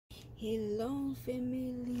Hello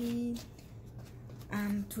family,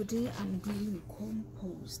 today I'm doing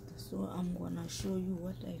compost, so I'm gonna show you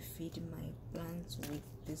what I feed my plants with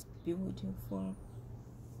this beautiful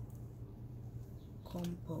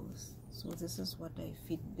compost. So this is what I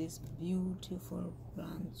feed this beautiful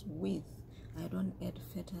plants with. I don't add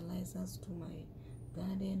fertilizers to my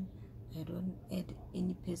garden. I don't add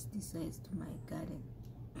any pesticides to my garden.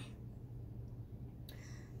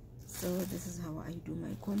 So this is how I do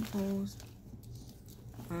my compost.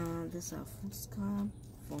 These are food scraps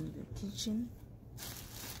from the kitchen,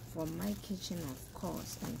 from my kitchen of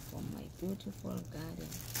course, and from my beautiful garden.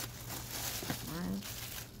 Right?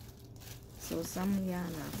 So some yarn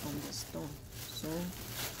are from the store. So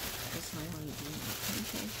that's how I do my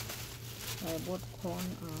compost. I bought corn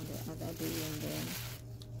the other day, and then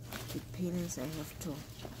the peelings I have to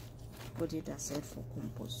put it aside for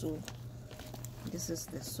compost. So this is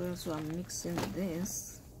the soil, so I'm mixing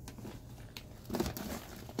this,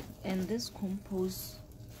 and this compost,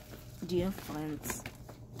 dear friends,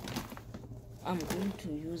 I'm going to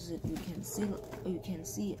use it. You can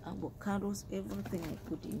see avocados, everything I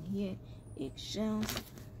put in here, eggshells.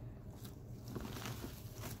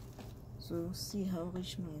 So see how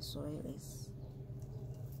rich my soil is.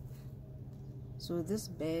 So this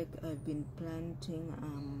bag I've been planting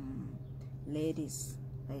lettuce.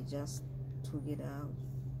 I just took it out.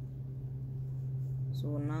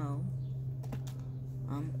 So now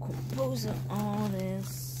I'm composting all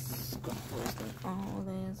this,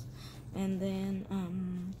 and then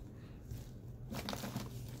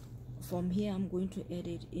from here I'm going to add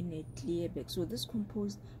it in a clear bag. So this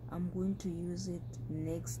compost, I'm going to use it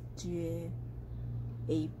next year,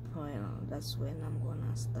 April. That's when I'm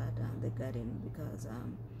gonna start the garden, because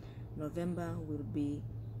November will be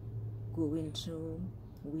going to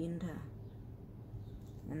winter,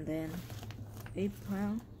 and then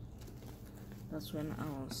April, that's when I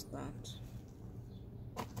will start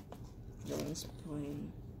during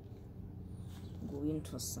spring, going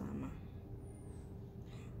to summer.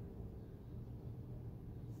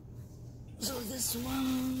 So this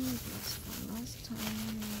one was from last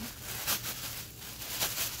time.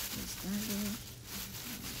 Is that it?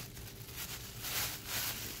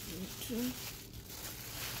 Two.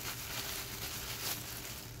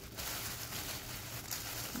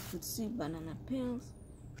 You could see banana peels,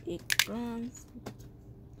 eggplants.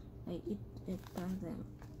 I eat eggplant,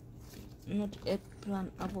 not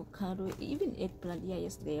eggplant, avocado, even eggplant. Yeah,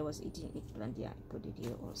 yesterday I was eating eggplant. Yeah, I put it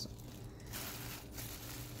here also.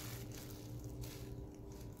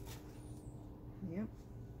 Yep.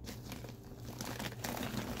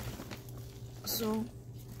 So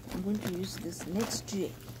I'm going to use this next year,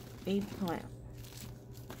 April.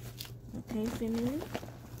 Okay, family.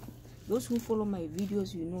 Those who follow my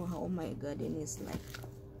videos, you know how my garden is like.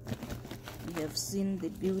 You have seen the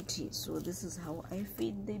beauty. So this is how I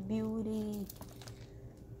feed the beauty.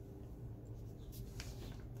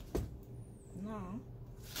 Now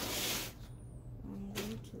I'm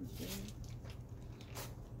going to do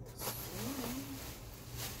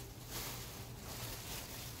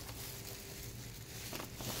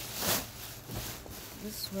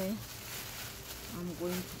this way. I'm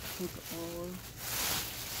going to put all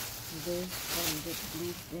this from the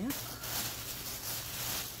blue bag.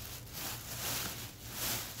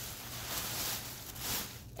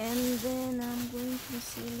 And then I'm going to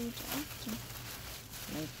seal it after.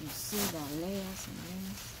 Like you see the layers and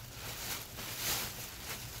layers.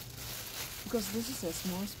 Because this is a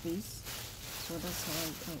small space, so that's how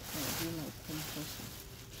I do my composting.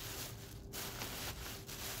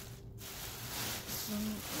 So I'm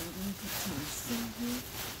going to transfer here.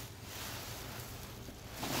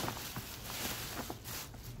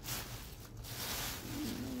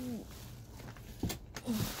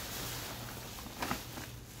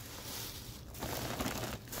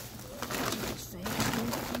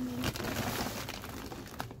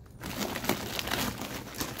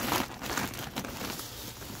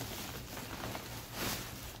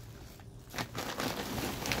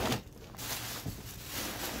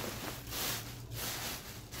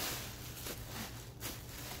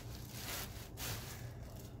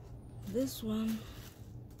 This one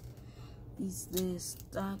is the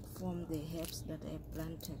stock from the herbs that I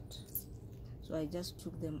planted. So I just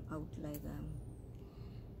took them out like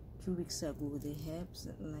 2 weeks ago. The herbs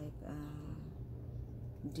like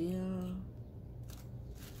dill.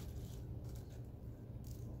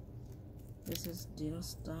 This is dill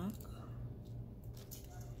stock.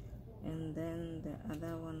 And then the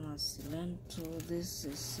other one was cilantro. This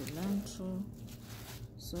is cilantro.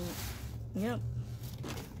 So, yep.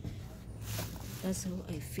 That's how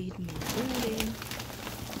I feed my garden.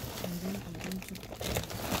 And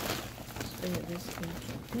this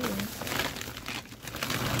into here.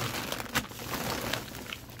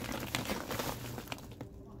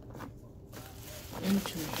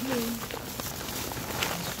 Into here,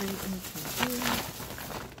 straight into here,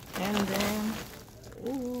 and then,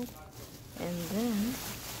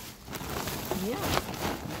 yeah,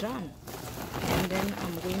 done. And then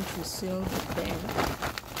I'm going to seal the bag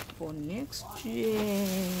for next year.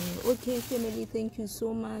 Okay, family, thank you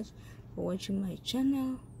so much for watching my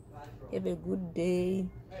channel. Have a good day.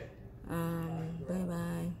 Bye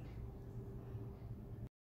bye.